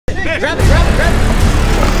fish! Grab it, grab it, grab it!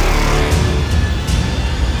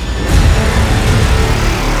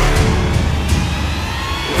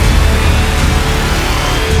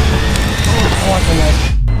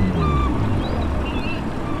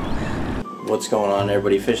 What's going on,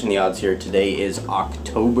 everybody? Fishing the Odds here. Today is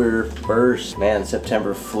October 1st. Man,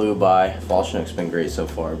 September flew by. Fall Chinook's been great so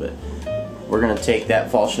far, but we're gonna take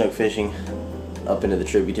that fall Chinook fishing up into the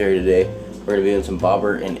tributary today. We're gonna be doing some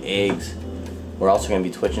bobber and eggs. We're also gonna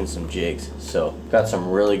be twitching some jigs. So, got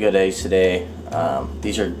some really good eggs today.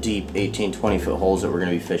 These are deep 18, 20 foot holes that we're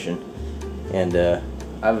gonna be fishing. And I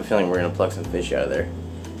have a feeling we're gonna pluck some fish out of there.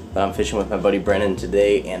 But I'm fishing with my buddy Brennan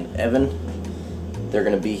today and Evan. They're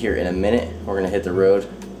gonna be here in a minute. We're gonna hit the road,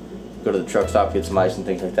 go to the truck stop, get some ice and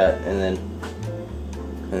things like that, and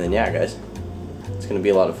then yeah, guys, it's gonna be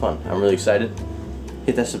a lot of fun. I'm really excited.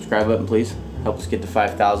 Hit that subscribe button, please. Help us get to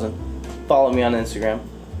 5,000. Follow me on Instagram,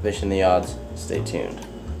 Fishing the Odds. Stay tuned.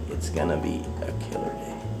 It's gonna be a killer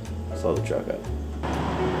day. Slow the truck up.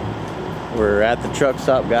 We're at the truck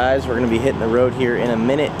stop, guys. We're gonna be hitting the road here in a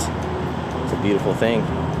minute. It's a beautiful thing.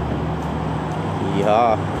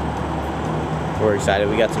 Yeehaw. We're excited.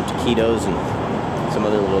 We got some taquitos and some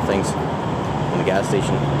other little things in the gas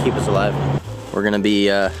station to keep us alive. We're gonna be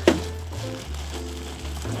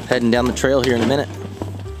heading down the trail here in a minute.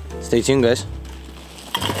 Stay tuned, guys.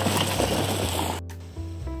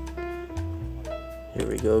 Here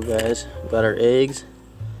we go, guys. We got our eggs.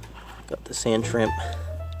 Got the sand shrimp.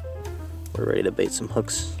 We're ready to bait some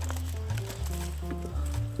hooks.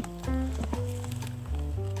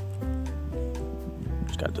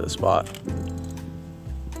 Just got to the spot.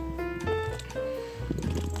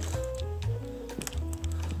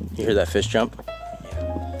 You hear that fish jump?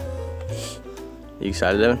 Yeah. You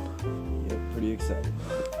excited, Evan? Yeah, pretty excited.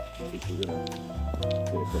 I think we're gonna get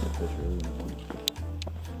a couple fish early in the morning.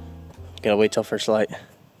 Gotta wait till first light.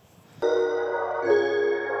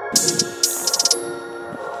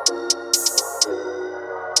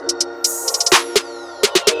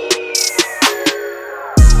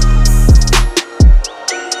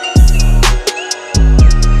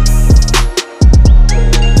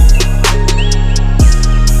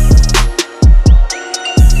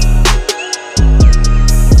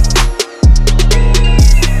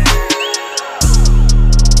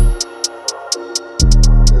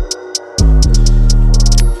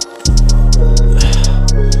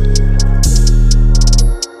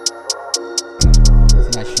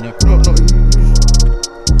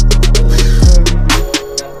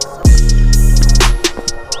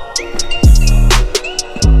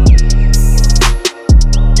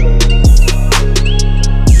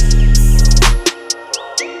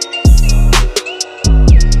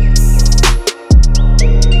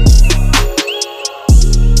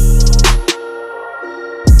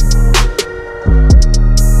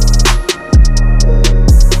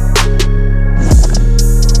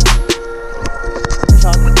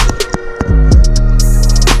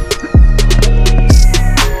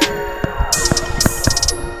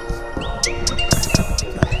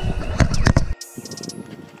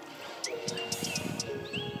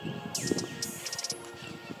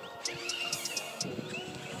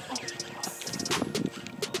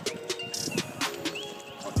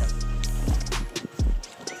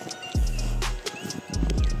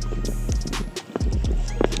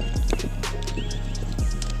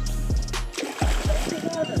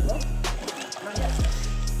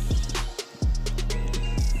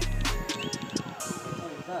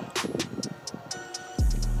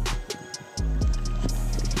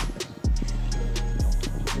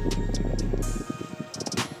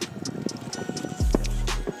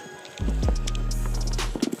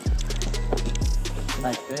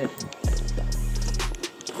 Nice fish.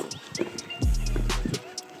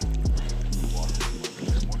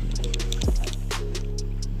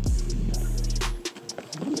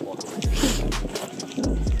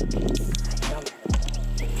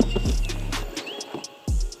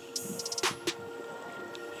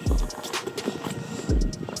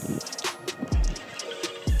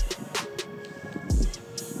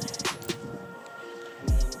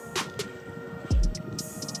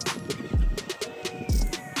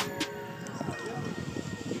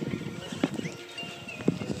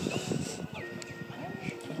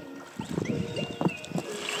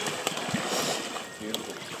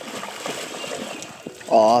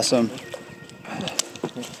 Awesome.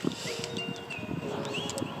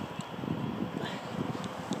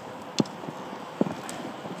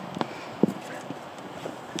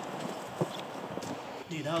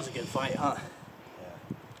 Dude, that was a good fight, huh? Yeah.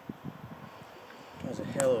 That was a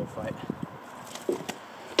hell of a fight.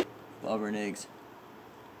 Bobber and eggs.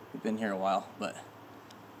 We've been here a while, but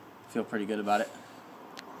Feel pretty good about it.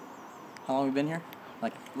 How long have we been here?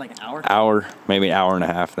 Like an hour? Hour, maybe an hour and a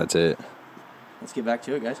half. That's it. Let's get back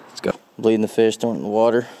to it, guys. Let's go. Bleeding the fish, throwing it in the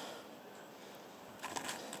water.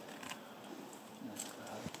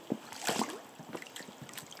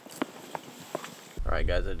 Alright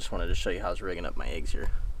guys, I just wanted to show you how I was rigging up my eggs here.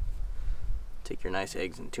 Take your nice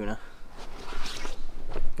eggs and tuna.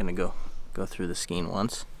 Gonna go through the skein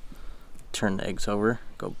once. Turn the eggs over,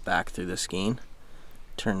 go back through the skein.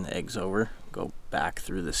 Turn the eggs over, go back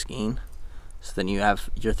through the skein. So then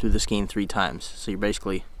you're through the skein 3 times. So you're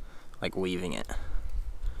basically like weaving it.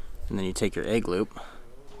 And then you take your egg loop.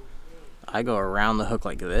 I go around the hook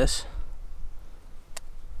like this.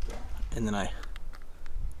 And then I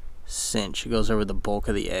cinch. It goes over the bulk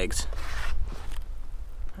of the eggs.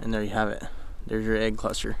 And there you have it. There's your egg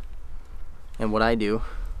cluster. And what I do,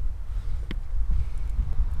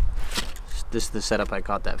 this is the setup I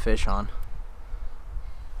caught that fish on.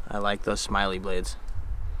 I like those smiley blades.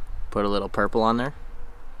 Put a little purple on there.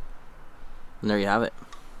 And there you have it.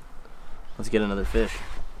 Let's get another fish.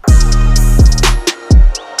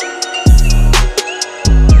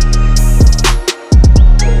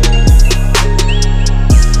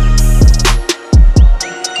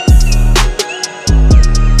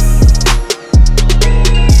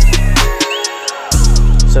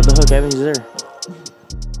 Set the hook, Evan, he's there.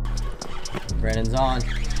 Brandon's on.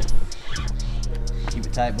 Keep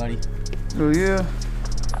it tight, buddy. Oh yeah.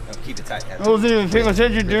 No, keep it tight. I wasn't even paying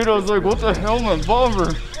attention, dude. I was like, what the hell, my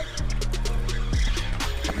bobber?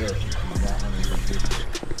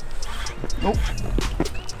 Nope.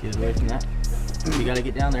 Get away from that. You gotta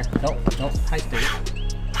get down there. Nope, high spigot.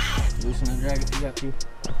 Loosen the drag if you got to.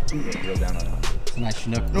 Drill down on it. It's a nice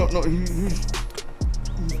Chinook. No, he's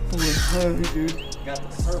pulling heavy, dude. Got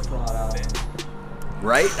the surf rod out.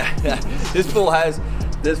 Right? This fool has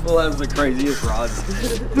the craziest rods.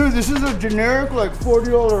 Dude, this is a generic like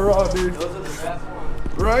 $40 rod, dude. Those are the best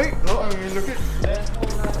ones. Right? Oh, I mean, look at.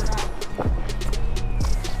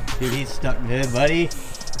 Dude, he's stuck good, buddy.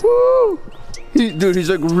 Woo! Dude, he's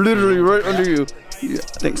like literally right under you. Yeah,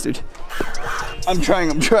 thanks, dude. I'm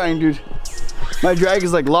trying, dude. My drag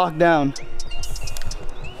is like locked down.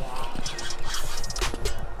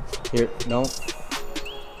 Here, no.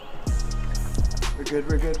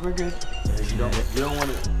 We're good. You don't want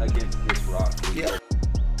it against this rock. Yeah.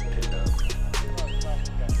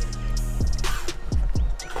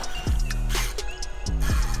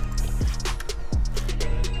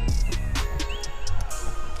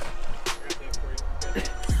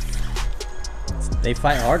 They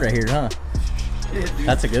fight hard right here, huh? Yeah, dude.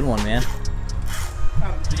 That's a good one, man.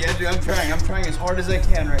 Yeah, dude, I'm trying as hard as I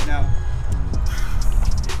can right now.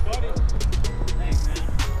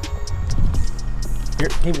 Here,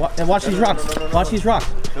 hey, watch these rocks. Watch these rocks.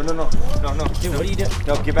 No. Dude, what are you doing?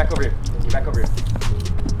 No, get back over here. Get back over here.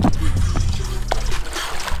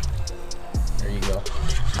 There you go.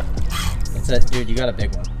 That's it, dude. You got a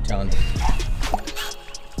big one. I'm telling you.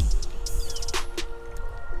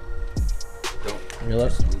 Don't.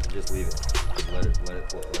 Realize? Just leave it. Let it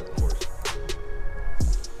horse.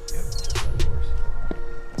 Yep, just let it horse.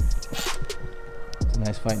 It's a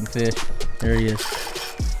nice fighting fish. There he is.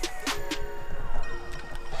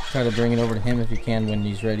 Try to bring it over to him if you can when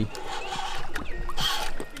he's ready.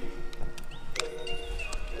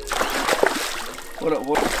 What up?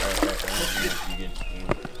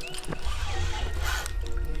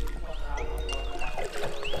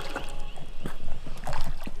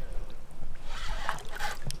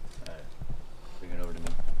 Bring it over to me.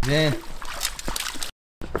 Then,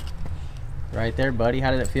 right there, buddy.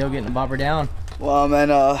 How did it feel getting the bobber down? Well, man,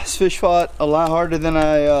 this fish fought a lot harder than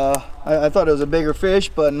I thought it was a bigger fish,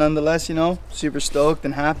 but nonetheless, you know, super stoked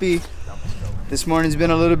and happy. This morning's been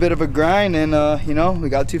a little bit of a grind, and you know, we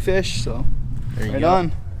got 2 fish, so There you right go.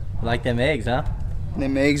 on. Like them eggs, huh?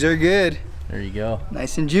 Them eggs are good, There you go.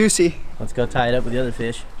 nice and juicy. Let's go tie it up with the other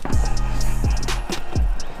fish.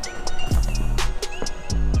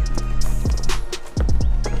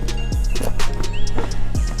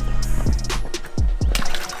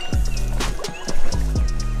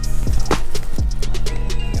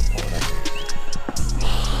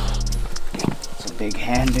 It's a big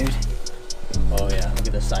hand, dude. Oh yeah, look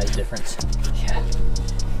at the size difference. Yeah.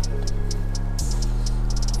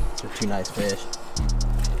 They're 2 nice fish.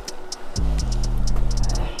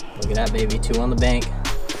 Look at that, baby. 2 on the bank.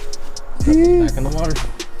 Back in the water.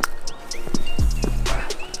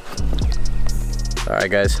 All right,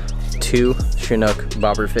 guys. 2 Chinook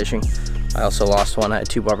bobber fishing. I also lost one. I had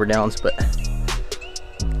 2 bobber downs, but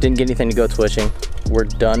didn't get anything to go twitching. We're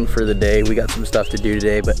done for the day. We got some stuff to do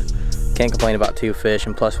today, but Can't complain about 2 fish,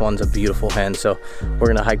 and plus one's a beautiful hen. So we're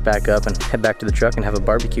gonna hike back up and head back to the truck and have a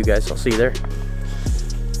barbecue, guys. I'll see you there.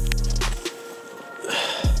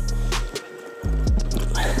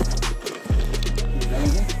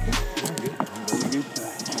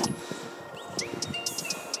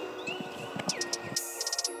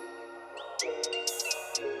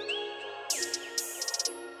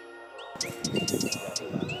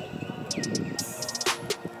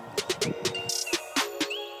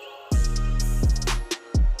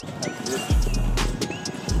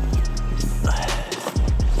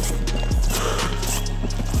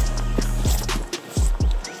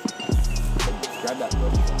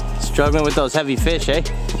 Struggling with those heavy fish, eh?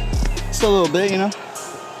 Just a little bit, you know.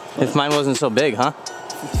 If mine wasn't so big, huh?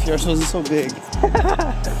 If yours wasn't so big.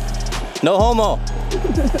 No homo.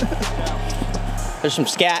 There's some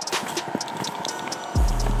scat.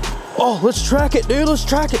 Oh, let's track it, dude. Let's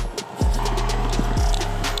track it.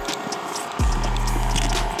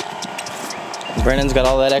 Brennan's got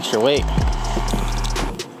all that extra weight.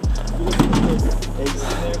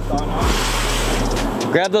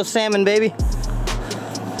 Grab those salmon, baby.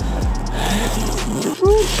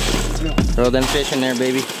 Throw them fish in there,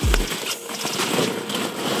 baby.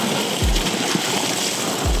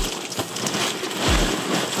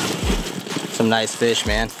 Some nice fish,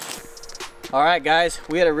 man. All right, guys,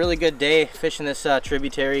 we had a really good day fishing this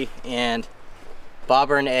tributary, and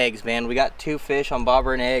bobber and eggs, man. We got 2 fish on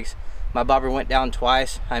bobber and eggs. My bobber went down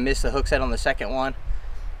twice. I missed the hook set on the second one.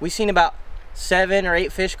 We seen about 7 or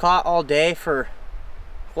 8 fish caught all day for,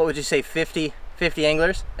 what would you say, 50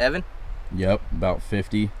 anglers, Evan? Yep, about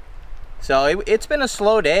 50. So it's been a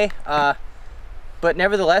slow day, but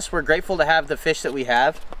nevertheless, we're grateful to have the fish that we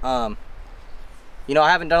have. You know,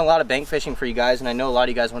 I haven't done a lot of bank fishing for you guys, and I know a lot of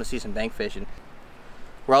you guys want to see some bank fishing.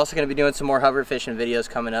 We're also going to be doing some more hover fishing videos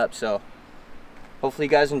coming up, so hopefully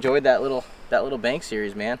you guys enjoyed that little bank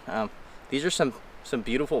series, man. These are some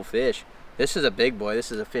beautiful fish. This is a big boy.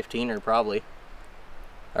 This is a 15er probably.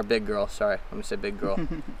 Or big girl, sorry. I'm going to say big girl.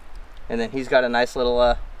 And then he's got a nice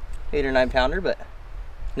little 8 or 9 pounder, but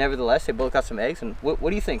nevertheless, they both got some eggs. And what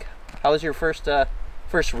do you think? How was your first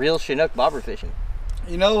real Chinook bobber fishing?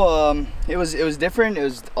 You know, it was different. It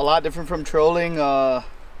was a lot different from trolling.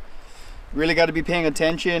 Really got to be paying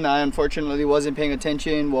attention. I unfortunately wasn't paying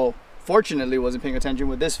attention. Well, fortunately wasn't paying attention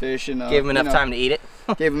with this fish, and gave him enough time to eat it.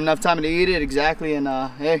 Gave him enough time to eat it, exactly. And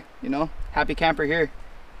hey, you know, happy camper here.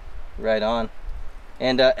 Right on.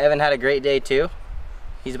 And Evan had a great day too.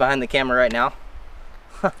 He's behind the camera right now.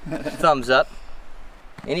 Thumbs up.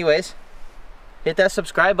 Anyways, hit that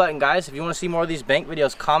subscribe button, guys. If you want to see more of these bank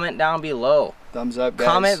videos, comment down below. Thumbs up, guys.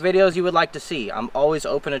 Comment videos you would like to see. I'm always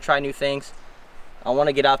open to try new things. I want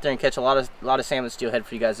to get out there and catch a lot of salmon steelhead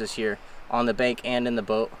for you guys this year on the bank and in the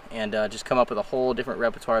boat, and just come up with a whole different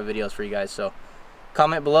repertoire of videos for you guys. So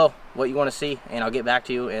comment below what you want to see, and I'll get back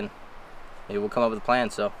to you, and maybe we'll come up with a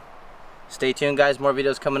plan. So stay tuned, guys. More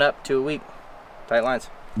videos coming up, 2 a week. Tight lines.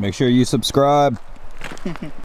 Make sure you subscribe.